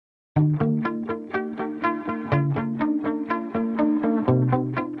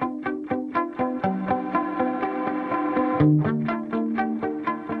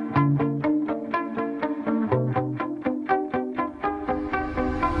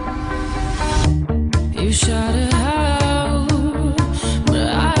shout it out, but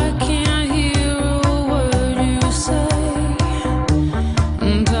I can't hear a word you say.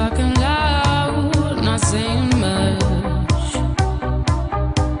 I'm talking loud, not saying much.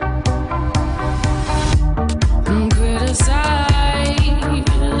 I'm criticized,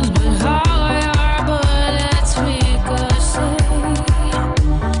 but how your bullets ricochet.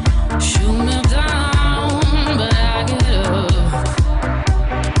 Shoot me down, but I get up.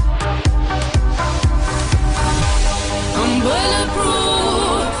 I'm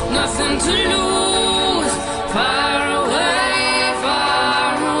bulletproof, nothing to lose. Far away,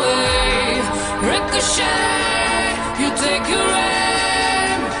 ricochet. You take your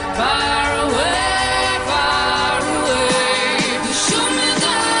aim. Far away. You shoot me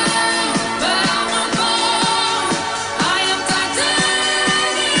down, but I won't fall. I am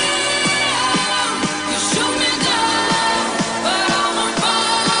titanium. You shoot me down, but I won't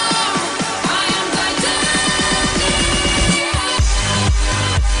fall. I am titanium.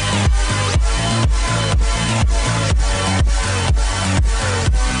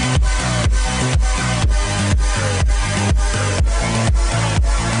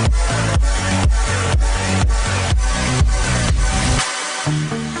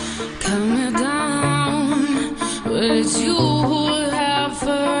 Cut me down, but it's you who have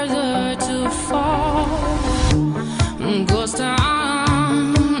further to fall. Ghost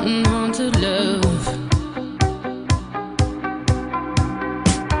town, haunted love.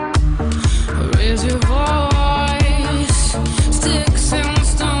 Raise your voice, sticks and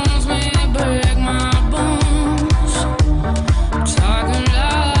stones may break my bones. Talking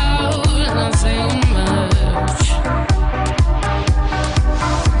loud, not saying much.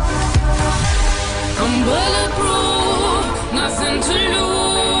 I'm bulletproof, nothing to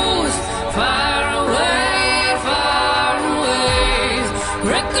lose. Far away,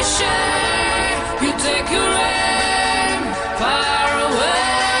 ricochet.